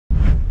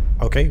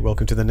Okay,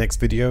 welcome to the next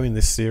video in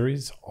this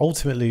series.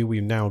 Ultimately,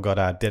 we've now got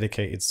our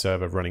dedicated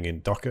server running in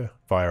Docker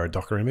via a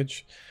Docker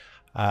image.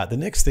 The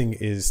next thing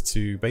is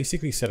to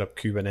basically set up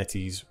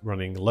Kubernetes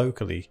running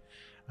locally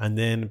and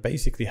then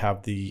basically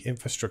have the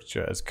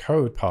infrastructure as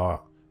code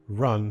part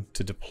run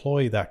to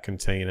deploy that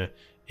container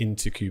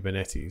into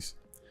Kubernetes.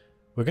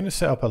 We're going to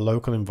set up a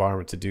local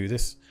environment to do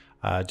this,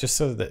 just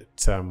so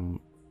that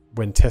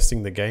when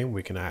testing the game,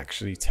 we can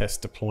actually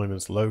test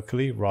deployments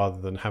locally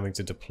rather than having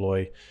to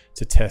deploy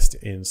to test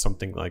in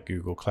something like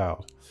Google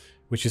Cloud,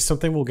 which is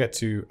something we'll get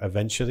to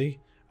eventually.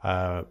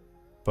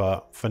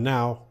 But for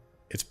now,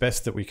 it's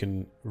best that we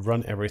can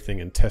run everything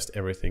and test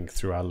everything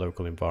through our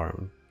local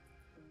environment.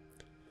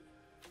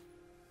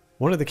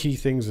 One of the key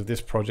things of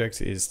this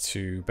project is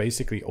to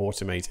basically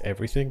automate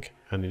everything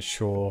and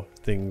ensure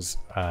things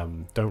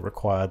don't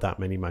require that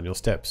many manual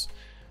steps.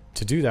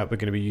 To do that, we're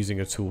going to be using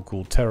a tool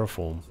called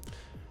Terraform.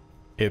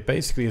 It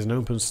basically is an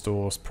open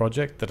source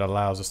project that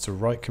allows us to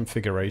write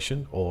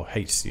configuration, or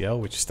HCL,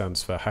 which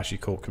stands for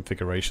HashiCorp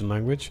Configuration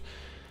Language.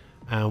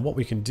 And what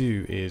we can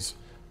do is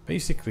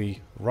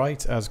basically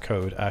write as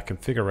code our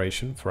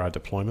configuration for our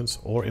deployments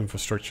or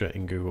infrastructure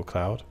in Google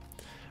Cloud,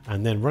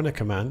 and then run a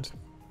command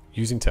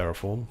using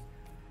Terraform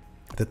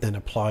that then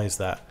applies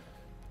that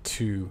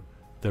to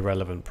the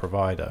relevant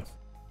provider.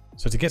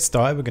 So to get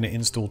started, we're going to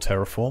install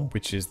Terraform,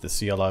 which is the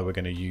CLI we're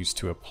going to use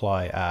to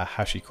apply our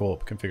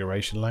HashiCorp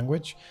configuration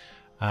language.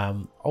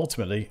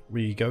 Ultimately,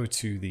 we go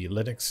to the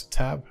Linux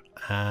tab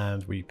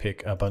and we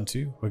pick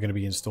Ubuntu. We're going to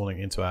be installing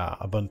into our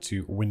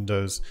Ubuntu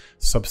Windows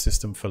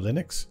subsystem for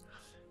Linux.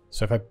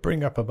 So if I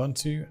bring up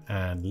Ubuntu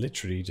and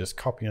literally just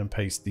copy and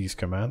paste these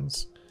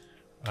commands,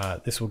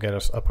 this will get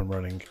us up and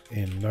running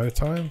in no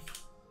time.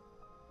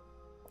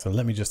 So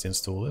let me just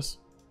install this.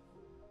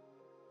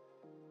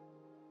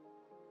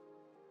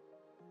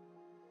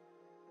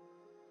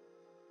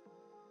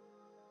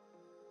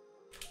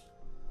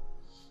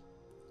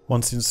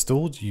 Once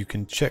installed, you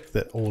can check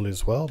that all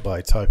is well by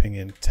typing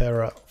in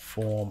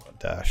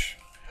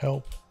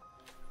terraform-help,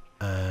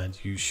 and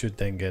you should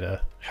then get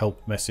a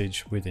help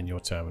message within your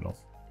terminal.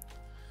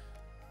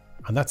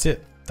 And that's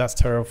it. That's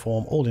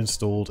Terraform all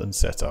installed and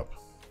set up.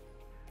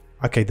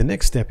 Okay, the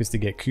next step is to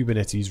get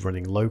Kubernetes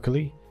running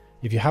locally.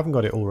 If you haven't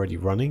got it already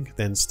running,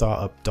 then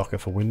start up Docker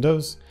for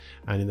Windows.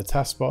 And in the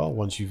taskbar,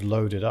 once you've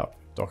loaded up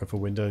Docker for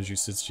Windows, you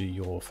should see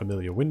your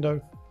familiar window.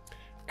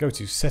 Go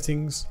to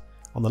Settings.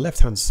 On the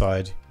left-hand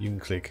side, you can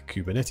click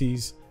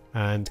Kubernetes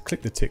and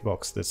click the tick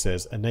box that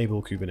says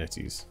Enable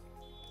Kubernetes.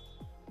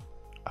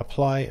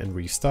 Apply and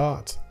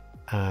restart,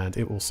 and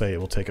it will say it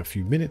will take a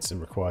few minutes and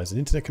requires an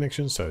internet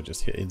connection, so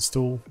just hit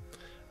install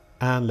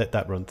and let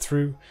that run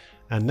through.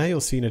 And now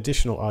you'll see an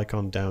additional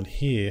icon down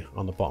here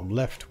on the bottom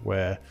left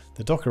where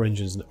the Docker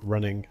engine is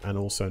running, and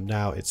also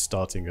now it's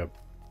starting up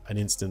an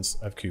instance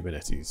of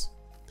Kubernetes.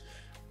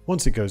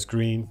 Once it goes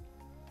green,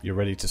 you're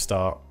ready to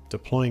start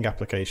deploying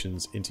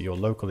applications into your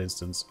local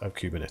instance of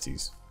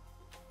Kubernetes.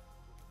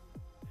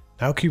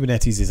 Now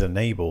Kubernetes is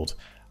enabled,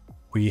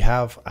 we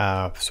have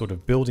our sort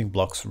of building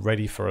blocks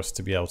ready for us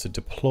to be able to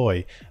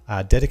deploy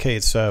our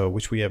dedicated server,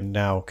 which we have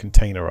now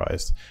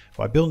containerized.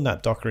 By building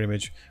that Docker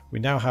image, we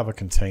now have a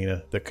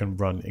container that can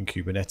run in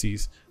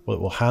Kubernetes, where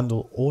it will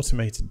handle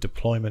automated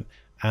deployment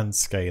and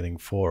scaling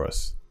for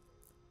us.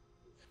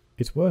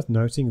 It's worth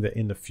noting that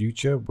in the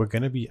future, we're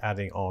going to be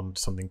adding on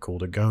something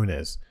called a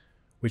gonez,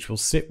 which will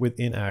sit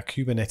within our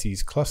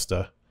Kubernetes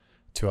cluster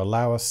to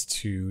allow us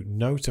to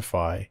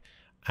notify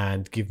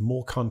and give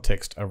more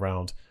context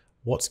around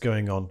what's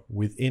going on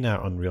within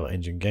our Unreal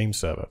Engine game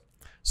server,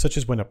 such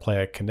as when a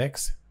player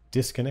connects,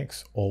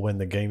 disconnects, or when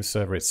the game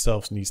server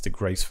itself needs to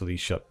gracefully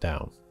shut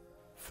down.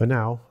 For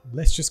now,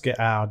 let's just get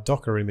our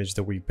Docker image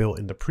that we built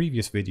in the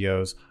previous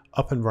videos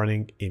up and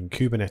running in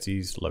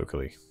Kubernetes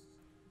locally.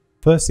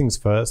 First things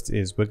first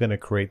is we're going to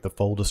create the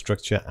folder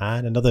structure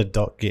and another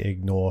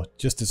 .gitignore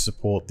just to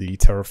support the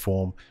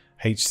Terraform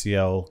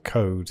HCL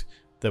code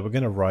that we're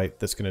going to write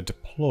that's going to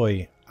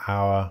deploy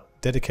our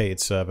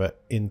dedicated server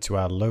into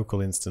our local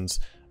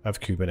instance of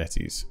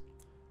Kubernetes.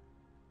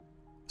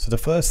 So the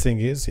first thing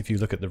is, if you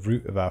look at the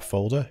root of our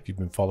folder, if you've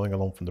been following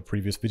along from the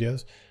previous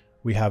videos,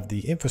 we have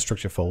the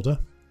infrastructure folder.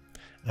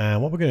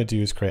 And what we're going to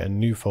do is create a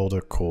new folder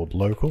called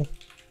local.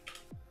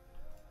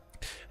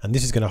 And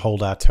this is going to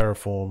hold our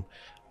Terraform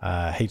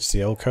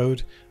HCL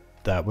code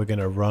that we're going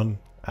to run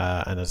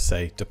and, as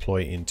I say,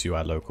 deploy into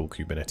our local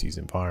Kubernetes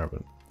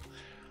environment.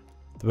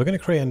 We're going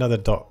to create another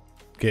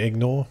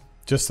 .gitignore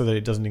just so that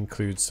it doesn't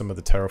include some of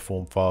the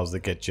Terraform files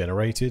that get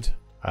generated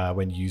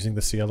when using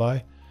the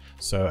CLI.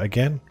 So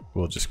again,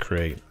 we'll just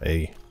create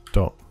a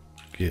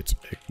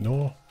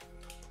 .gitignore.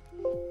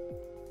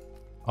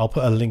 I'll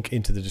put a link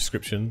into the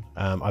description.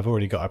 I've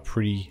already got a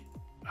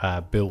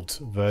pre-built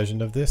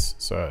version of this,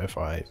 so if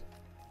I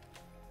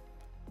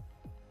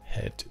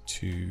head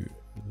to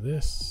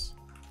this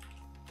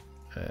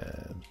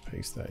and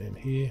paste that in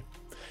here.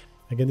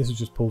 Again, this is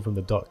just pulled from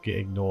the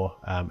 .gitignore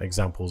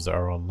examples that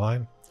are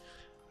online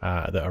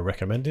that are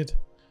recommended,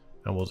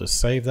 and we'll just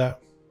save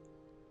that.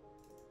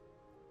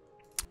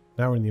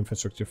 Now we're in the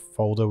infrastructure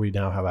folder. We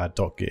now have our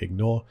 .git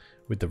ignore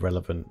with the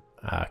relevant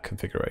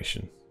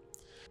configuration.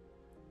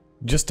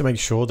 Just to make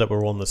sure that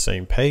we're on the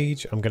same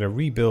page, I'm going to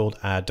rebuild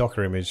our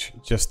Docker image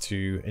just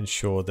to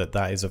ensure that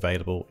that is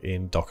available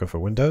in Docker for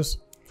Windows.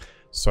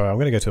 So I'm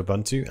going to go to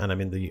Ubuntu and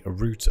I'm in the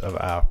root of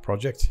our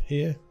project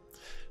here.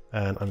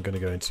 And I'm going to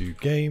go into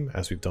game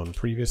as we've done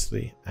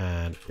previously.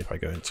 And if I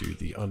go into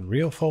the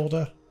Unreal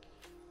folder,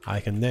 I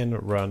can then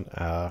run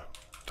our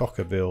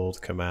docker build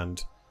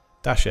command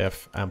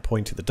 -f and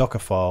point to the Docker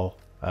file,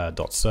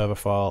 .server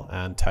file,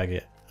 and tag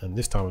it. And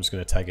this time I'm just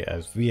going to tag it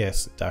as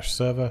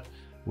vs-server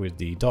with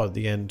the dot at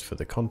the end for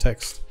the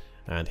context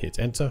and hit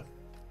enter.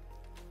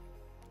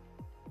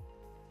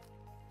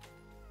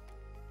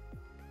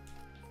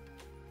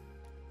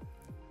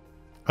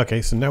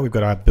 Okay, so now we've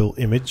got our built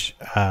image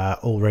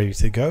all ready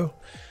to go.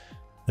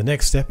 The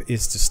next step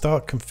is to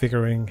start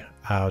configuring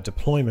our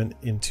deployment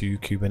into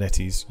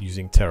Kubernetes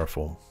using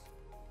Terraform.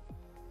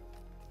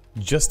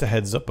 Just a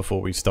heads up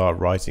before we start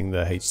writing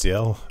the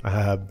HCL,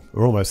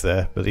 we're almost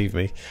there, believe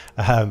me.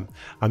 I'm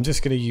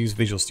just going to use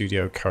Visual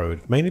Studio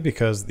Code, mainly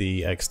because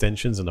the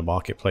extensions and the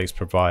marketplace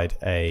provide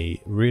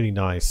a really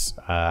nice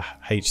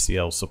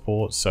HCL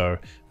support. So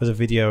for the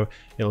video,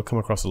 it'll come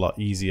across a lot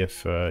easier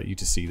for you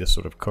to see the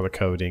sort of color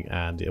coding,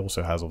 and it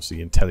also has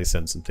obviously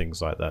IntelliSense and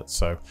things like that.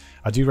 So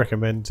I do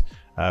recommend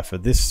for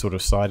this sort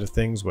of side of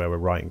things where we're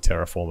writing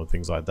Terraform and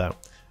things like that,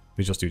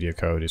 Visual Studio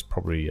Code is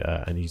probably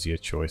an easier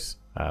choice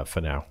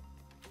for now.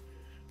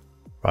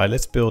 Right,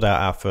 let's build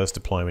out our first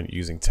deployment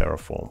using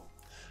Terraform.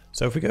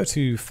 So if we go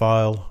to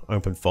File,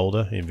 Open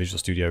Folder in Visual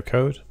Studio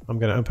Code, I'm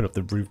going to open up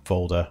the root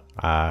folder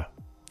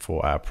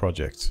for our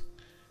project.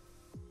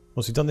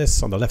 Once we've done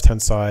this, on the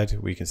left-hand side,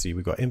 we can see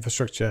we've got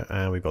infrastructure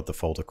and we've got the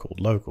folder called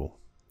local.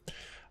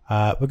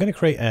 We're going to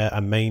create a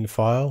main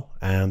file,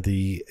 and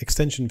the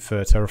extension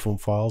for Terraform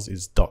files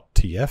is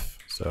 .tf,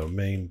 so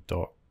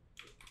main.tf.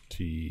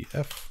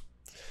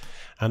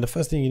 And the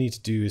first thing you need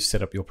to do is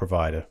set up your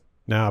provider.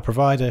 Now, a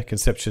provider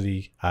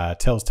conceptually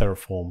tells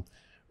Terraform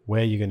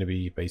where you're going to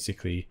be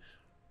basically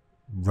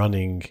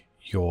running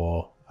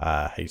your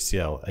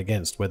HCL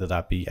against, whether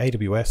that be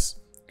AWS,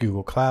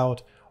 Google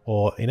Cloud,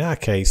 or in our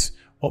case,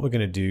 what we're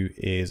going to do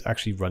is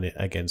actually run it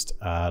against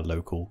our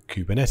local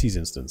Kubernetes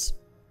instance.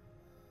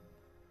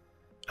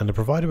 And the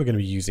provider we're going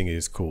to be using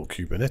is called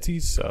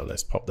Kubernetes, so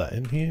let's pop that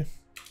in here.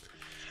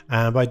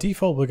 And by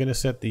default, we're going to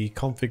set the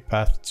config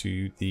path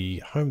to the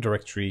home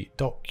directory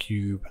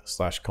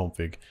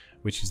 .kube/config,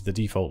 which is the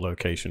default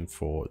location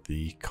for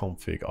the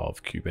config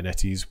of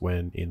Kubernetes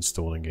when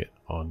installing it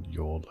on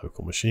your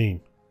local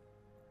machine.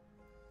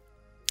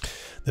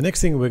 The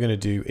next thing we're going to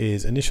do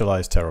is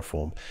initialize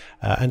Terraform.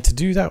 And to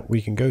do that,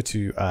 we can go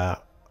to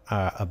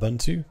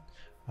Ubuntu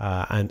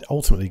and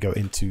ultimately go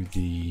into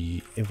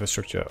the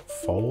infrastructure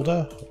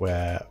folder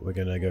where we're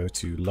going to go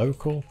to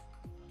local.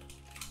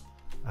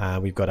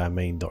 We've got our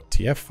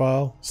main.tf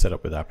file set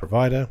up with our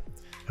provider,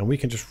 and we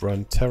can just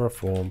run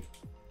Terraform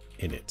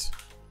init.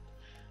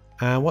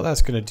 And what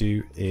that's going to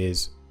do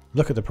is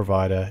look at the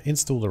provider,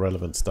 install the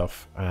relevant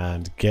stuff,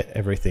 and get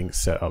everything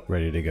set up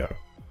ready to go.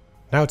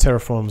 Now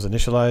Terraform's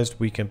initialized,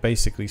 we can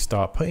basically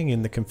start putting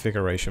in the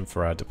configuration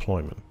for our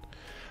deployment.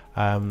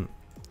 And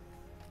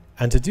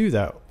to do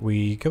that,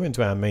 we go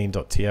into our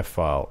main.tf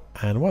file,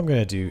 and what I'm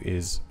going to do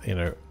is,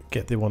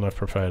 get the one I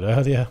prepared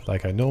earlier,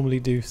 like I normally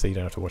do, so you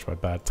don't have to watch my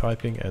bad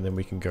typing, and then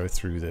we can go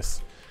through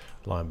this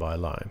line by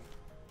line.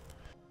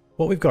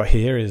 What we've got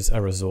here is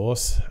a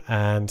resource,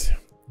 and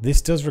this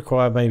does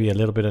require maybe a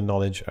little bit of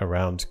knowledge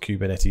around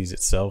Kubernetes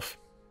itself.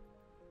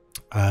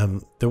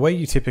 The way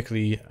you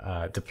typically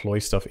deploy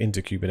stuff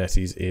into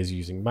Kubernetes is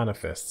using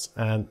manifests,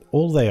 and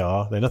all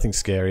they're nothing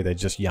scary, they're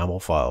just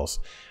YAML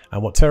files.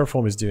 And what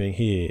Terraform is doing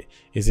here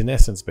is in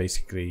essence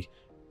basically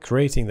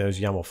creating those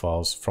YAML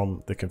files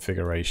from the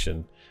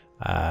configuration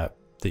that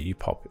you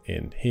pop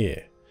in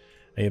here.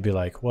 And you'll be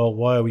like, well,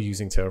 why are we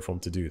using Terraform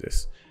to do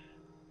this?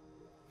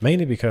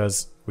 Mainly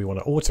because we want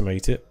to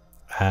automate it,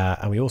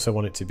 and we also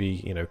want it to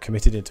be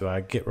committed into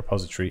our Git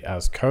repository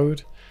as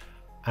code.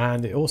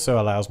 And it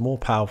also allows more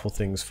powerful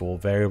things for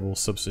variable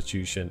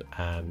substitution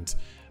and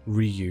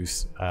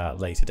reuse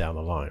later down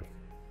the line.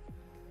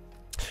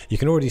 You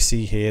can already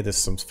see here there's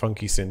some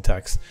funky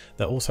syntax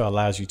that also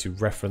allows you to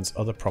reference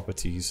other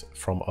properties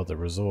from other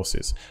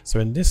resources. So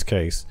in this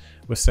case,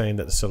 we're saying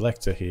that the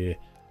selector here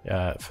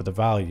for the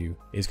value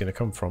is going to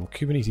come from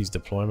Kubernetes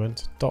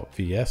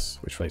deployment.vs,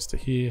 which relates to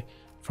here,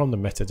 from the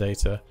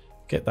metadata,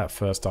 get that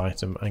first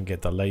item and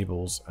get the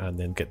labels, and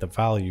then get the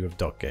value of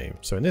 .game.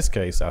 So in this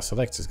case, our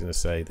selector is going to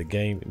say the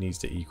game needs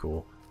to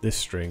equal this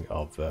string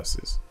of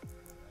verses.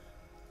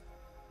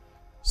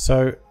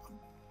 So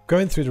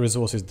going through the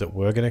resources that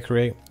we're going to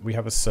create, we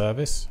have a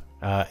service.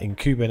 In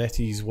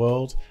Kubernetes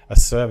world, a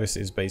service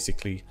is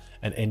basically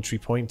an entry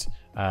point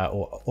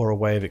or a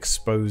way of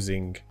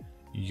exposing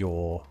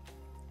your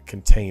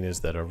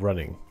containers that are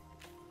running.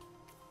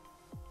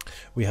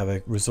 We have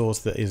a resource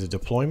that is a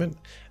deployment,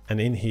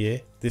 and in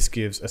here this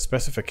gives a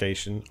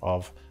specification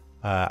of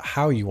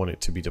how you want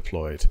it to be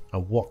deployed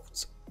and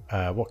what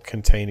what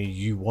container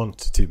you want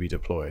to be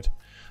deployed.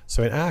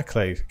 So in our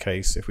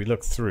case, if we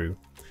look through,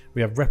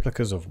 we have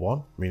replicas of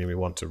one, meaning we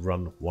want to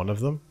run one of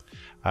them.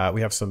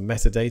 We have some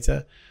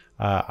metadata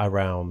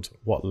around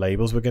what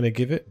labels we're going to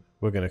give it.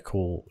 We're going to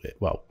call it,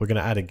 well, we're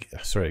going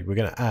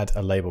to add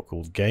a label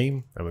called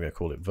game, and we're going to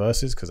call it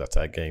versus because that's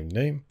our game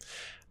name.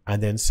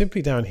 And then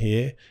simply down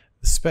here,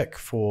 the spec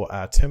for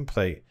our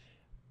template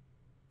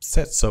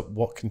sets up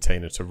what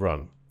container to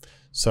run.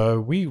 So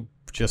we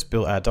just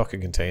built our Docker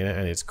container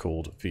and it's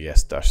called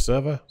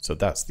vs-server. So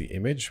that's the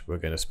image we're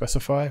going to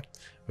specify.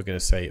 We're going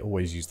to say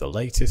always use the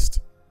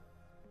latest.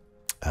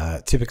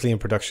 Typically in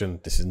production,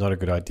 this is not a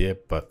good idea,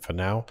 but for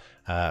now,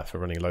 for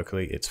running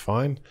locally, it's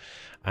fine.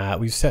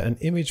 We've set an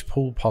image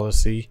pool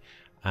policy,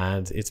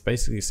 and it's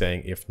basically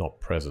saying if not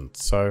present.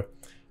 So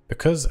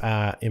because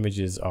our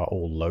images are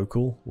all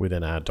local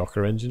within our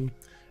Docker engine,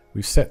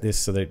 we've set this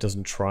so that it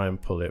doesn't try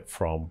and pull it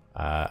from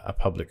a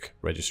public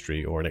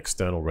registry or an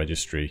external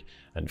registry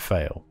and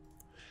fail.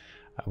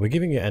 We're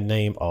giving it a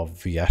name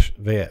of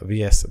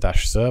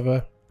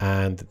vs-server,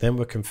 and then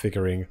we're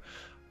configuring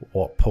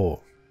what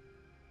port.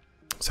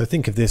 So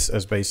think of this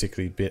as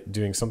basically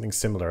doing something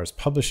similar as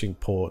publishing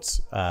ports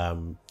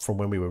from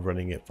when we were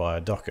running it via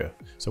Docker.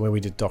 So when we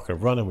did Docker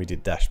run and we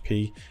did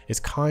 -p, it's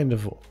kind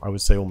of, I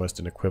would say,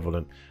 almost an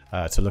equivalent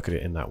to look at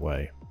it in that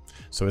way.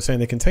 So we're saying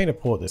the container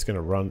port that's going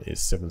to run is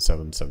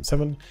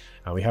 7777,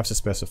 and we have to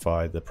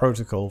specify the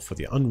protocol for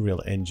the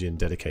Unreal Engine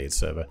dedicated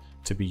server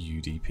to be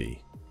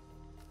UDP.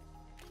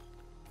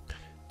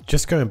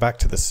 Just going back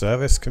to the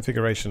service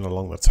configuration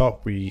along the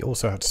top, we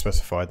also have to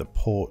specify the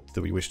port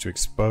that we wish to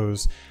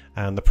expose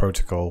and the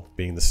protocol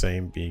being the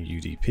same, being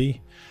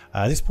UDP.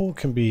 This port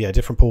can be a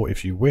different port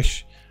if you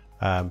wish,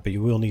 but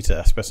you will need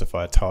to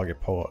specify a target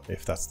port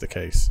if that's the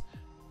case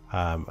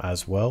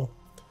as well.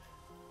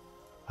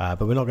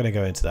 But we're not going to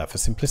go into that. For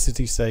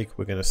simplicity's sake,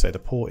 we're going to say the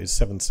port is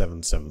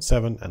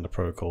 7777 and the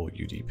protocol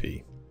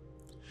UDP.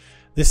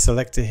 This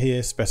selector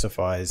here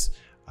specifies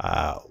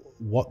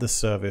what the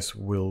service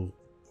will,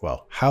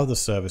 well, how the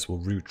service will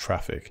route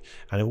traffic,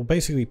 and it will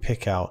basically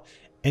pick out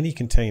any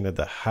container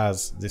that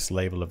has this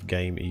label of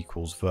game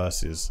equals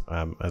versus,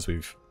 as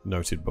we've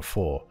noted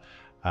before,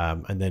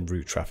 and then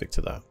route traffic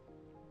to that.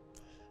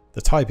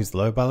 The type is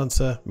load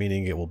balancer,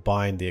 meaning it will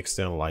bind the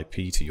external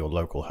IP to your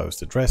local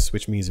host address,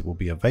 which means it will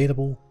be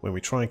available when we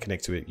try and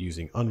connect to it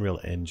using Unreal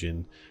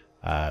Engine,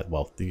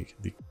 well,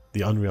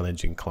 the Unreal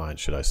Engine client,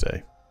 should I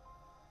say.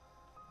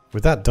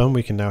 With that done,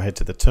 we can now head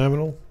to the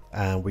terminal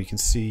and we can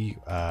see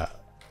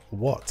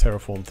what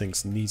Terraform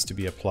thinks needs to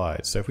be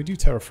applied. So if we do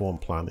Terraform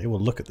plan, it will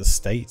look at the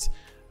state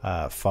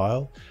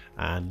file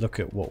and look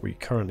at what we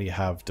currently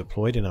have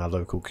deployed in our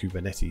local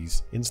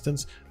Kubernetes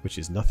instance, which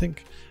is nothing,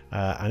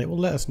 and it will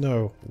let us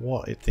know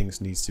what it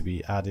thinks needs to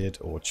be added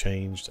or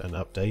changed and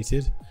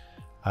updated.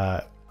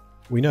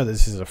 We know that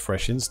this is a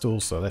fresh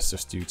install, so let's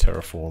just do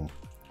Terraform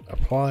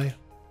apply.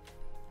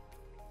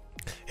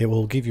 It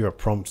will give you a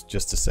prompt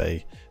just to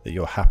say that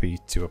you're happy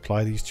to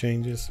apply these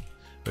changes.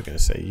 We're going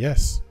to say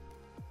yes,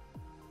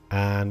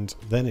 and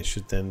then it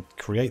should then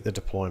create the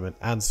deployment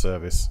and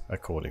service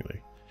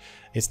accordingly.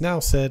 It's now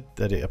said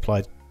that it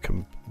applied,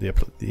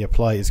 the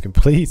apply is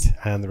complete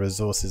and the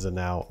resources are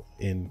now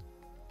in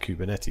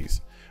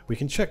Kubernetes. We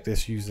can check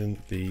this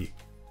using the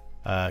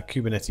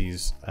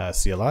Kubernetes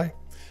CLI.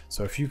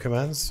 So a few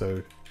commands,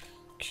 so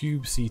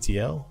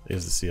kubectl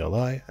is the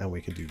CLI, and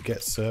we can do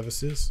get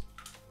services.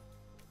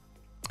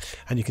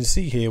 And you can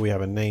see here we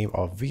have a name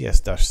of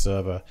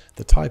vs-server,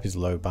 the type is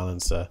load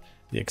balancer,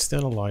 the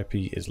external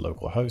IP is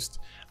localhost,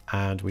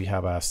 and we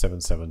have our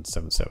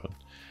 7777.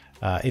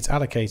 It's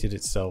allocated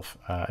itself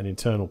an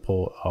internal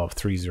port of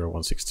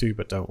 30162,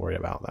 but don't worry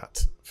about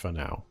that for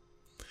now.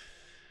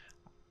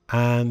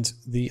 And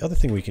the other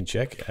thing we can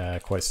check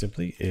quite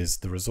simply is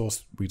the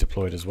resource we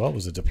deployed as well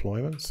was a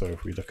deployment. So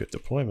if we look at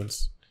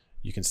deployments,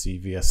 you can see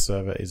VS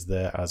Server is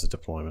there as a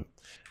deployment.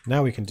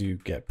 Now we can do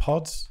get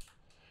pods,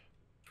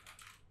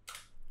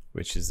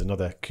 which is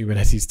another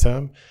Kubernetes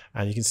term.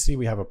 And you can see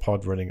we have a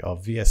pod running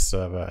of VS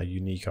Server, a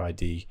unique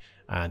ID,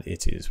 and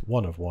it is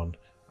 1 of 1,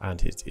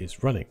 and it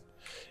is running.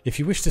 If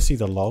you wish to see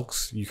the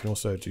logs, you can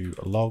also do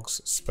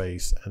logs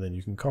space, and then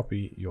you can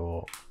copy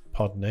your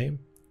pod name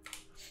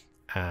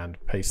and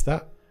paste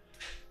that.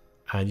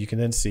 And you can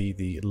then see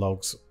the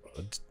logs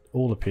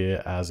all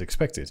appear as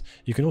expected.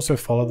 You can also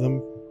follow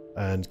them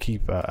and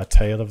keep a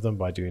tail of them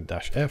by doing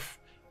 -F,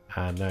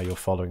 and now you're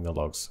following the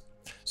logs.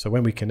 So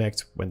when we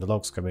connect, when the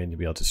logs come in, you'll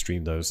be able to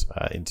stream those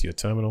into your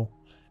terminal.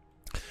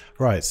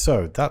 Right,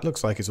 so that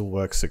looks like it's all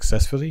worked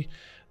successfully.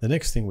 The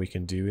next thing we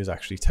can do is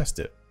actually test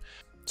it.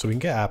 So we can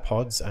get our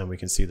pods and we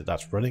can see that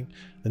that's running.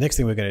 The next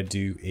thing we're going to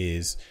do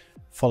is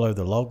follow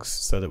the logs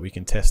so that we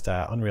can test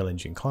our Unreal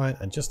Engine client,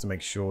 and just to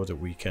make sure that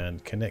we can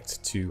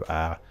connect to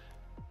our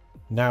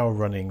now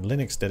running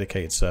Linux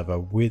dedicated server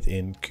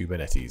within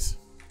Kubernetes.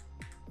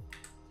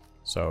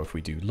 So if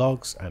we do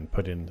logs and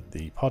put in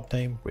the pod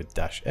name with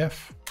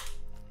 -F,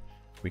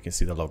 we can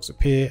see the logs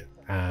appear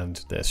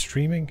and they're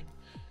streaming.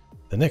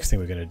 The next thing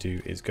we're going to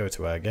do is go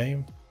to our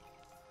game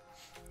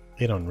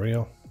in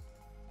Unreal,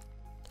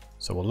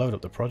 So we'll load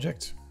up the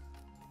project.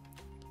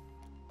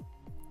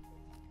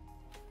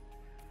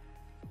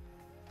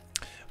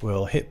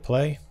 We'll hit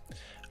play,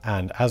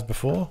 and as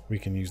before, we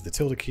can use the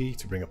tilde key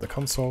to bring up the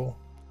console,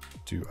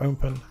 to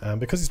open, and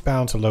because it's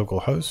bound to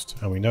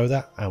localhost, and we know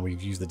that, and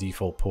we've used the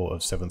default port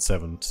of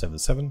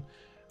 7777,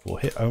 we'll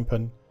hit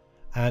open,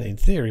 and in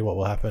theory what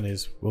will happen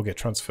is we'll get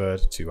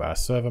transferred to our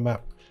server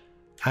map,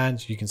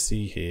 and you can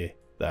see here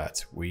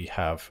that we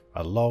have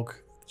a log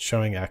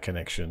showing our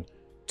connection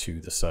to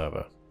the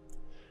server.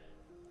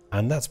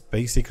 And that's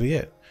basically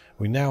it.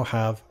 We now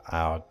have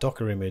our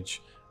Docker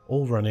image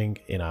all running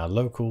in our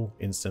local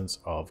instance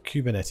of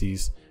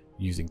Kubernetes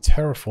using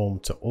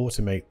Terraform to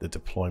automate the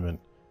deployment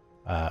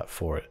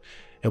for it.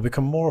 It'll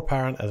become more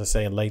apparent, as I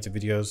say, in later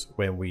videos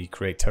when we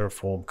create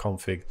Terraform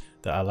config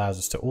that allows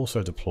us to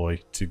also deploy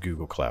to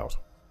Google Cloud.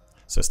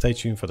 So stay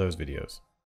tuned for those videos.